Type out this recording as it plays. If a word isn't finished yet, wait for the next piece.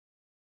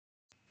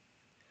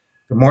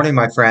Good morning,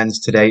 my friends.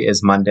 Today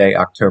is Monday,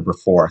 October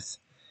 4th,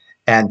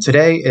 and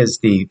today is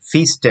the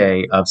feast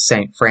day of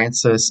St.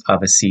 Francis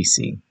of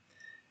Assisi.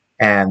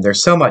 And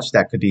there's so much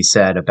that could be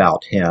said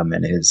about him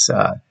and his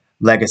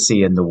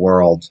legacy in the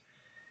world.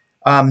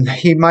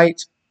 He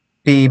might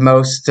be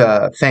most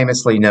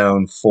famously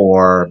known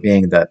for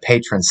being the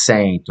patron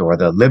saint or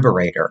the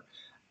liberator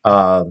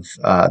of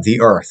the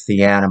earth,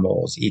 the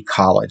animals,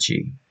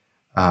 ecology,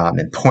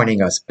 and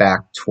pointing us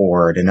back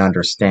toward an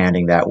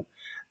understanding that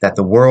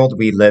the world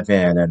we live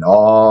in and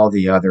all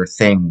the other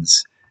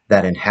things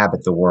that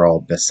inhabit the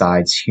world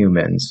besides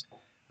humans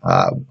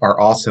are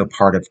also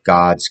part of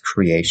God's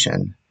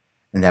creation,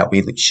 and that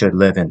we should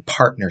live in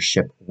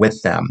partnership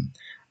with them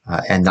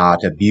and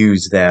not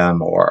abuse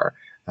them or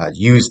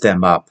use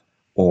them up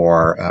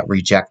or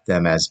reject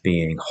them as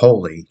being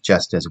holy,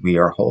 just as we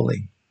are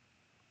holy.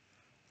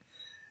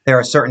 There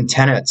are certain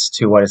tenets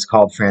to what is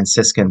called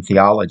Franciscan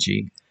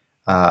theology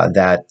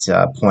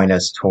that point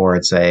us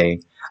towards a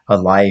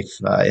life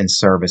in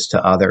service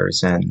to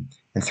others. And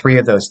three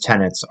of those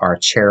tenets are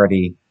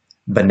charity,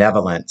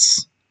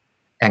 benevolence,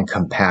 and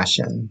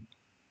compassion.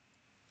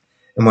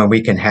 And when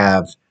we can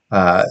have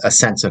a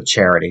sense of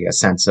charity, a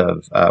sense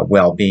of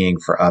well-being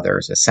for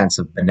others, a sense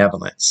of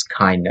benevolence,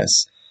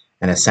 kindness,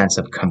 and a sense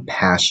of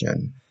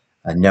compassion,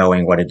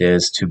 knowing what it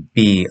is to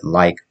be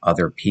like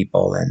other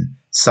people and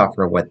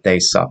suffer what they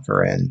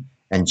suffer and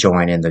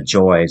join in the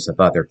joys of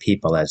other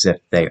people as if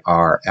they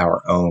are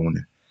our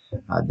own.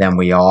 Then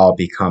we all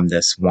become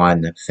this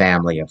one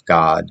family of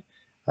God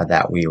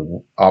that we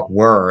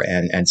were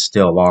and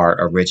still are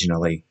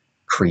originally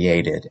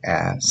created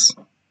as.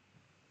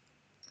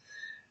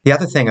 The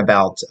other thing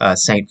about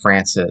St.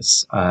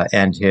 Francis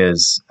and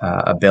his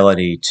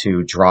ability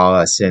to draw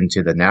us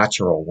into the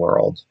natural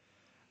world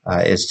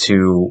is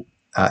to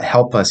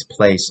help us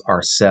place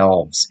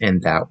ourselves in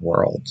that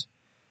world.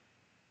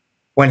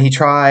 When he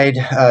tried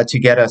to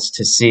get us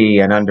to see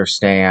and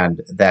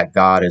understand that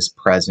God is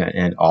present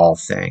in all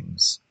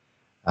things,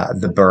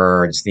 the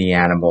birds, the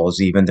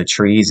animals, even the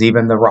trees,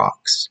 even the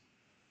rocks,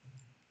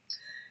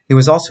 he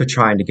was also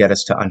trying to get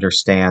us to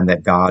understand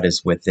that God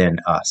is within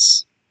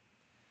us.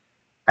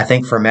 I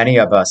think for many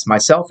of us,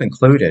 myself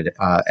included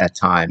at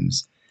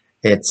times,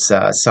 it's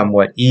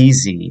somewhat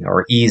easy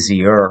or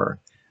easier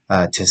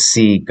to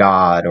see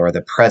God or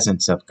the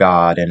presence of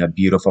God in a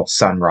beautiful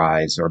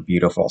sunrise or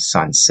beautiful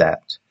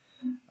sunset.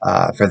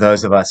 For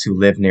those of us who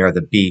live near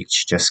the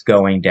beach, just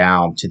going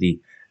down to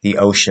the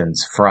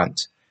ocean's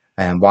front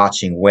and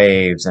watching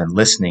waves and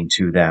listening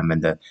to them,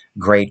 and the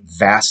great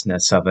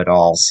vastness of it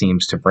all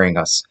seems to bring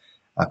us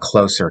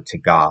closer to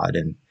God,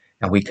 and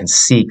we can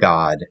see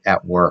God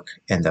at work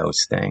in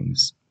those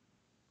things.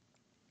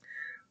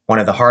 One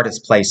of the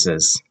hardest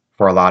places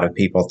for a lot of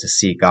people to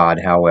see God,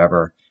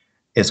 however,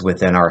 is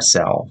within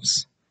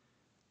ourselves.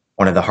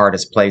 One of the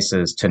hardest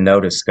places to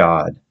notice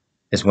God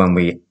is when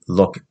we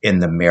look in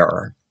the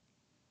mirror.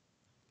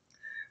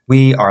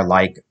 We are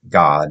like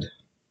God.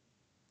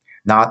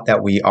 Not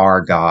that we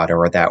are God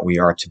or that we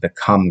are to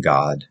become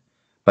God,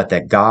 but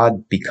that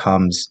God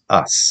becomes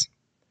us,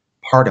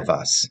 part of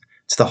us.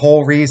 It's the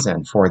whole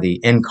reason for the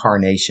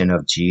incarnation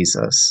of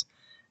Jesus,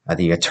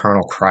 the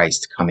eternal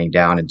Christ coming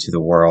down into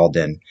the world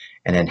and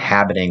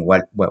inhabiting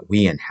what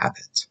we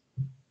inhabit.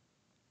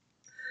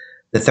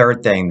 The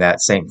third thing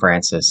that St.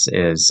 Francis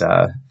is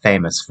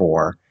famous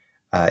for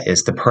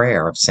is the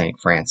prayer of St.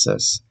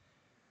 Francis,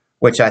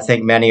 which I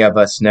think many of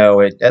us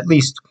know at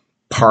least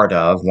part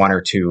of, one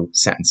or two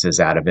sentences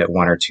out of it,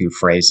 one or two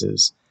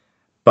phrases.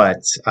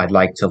 But I'd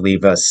like to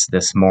leave us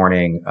this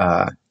morning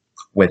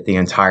with the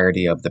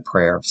entirety of the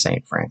prayer of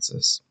St.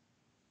 Francis.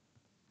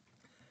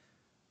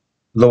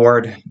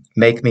 Lord,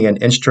 make me an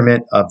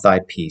instrument of thy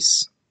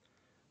peace.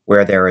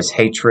 Where there is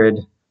hatred,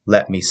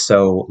 let me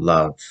sow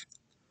love.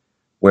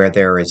 Where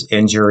there is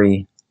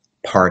injury,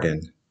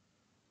 pardon.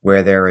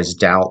 Where there is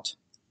doubt,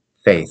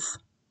 faith.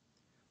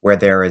 Where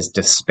there is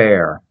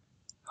despair,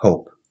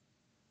 hope.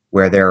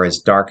 Where there is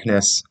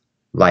darkness,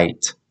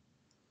 light.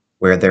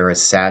 Where there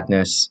is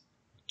sadness,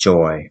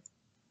 joy.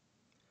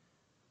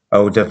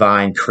 O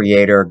divine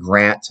Creator,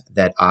 grant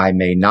that I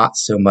may not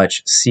so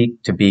much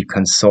seek to be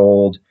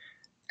consoled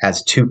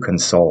as to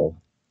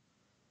console,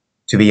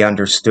 to be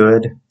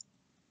understood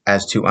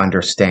as to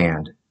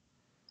understand,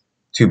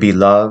 to be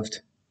loved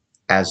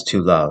as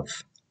to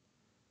love.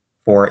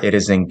 For it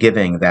is in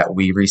giving that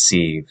we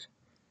receive,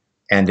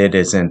 and it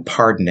is in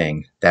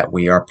pardoning that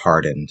we are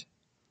pardoned,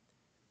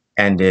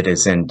 and it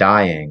is in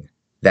dying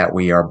that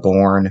we are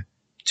born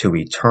to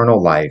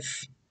eternal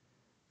life.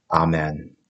 Amen.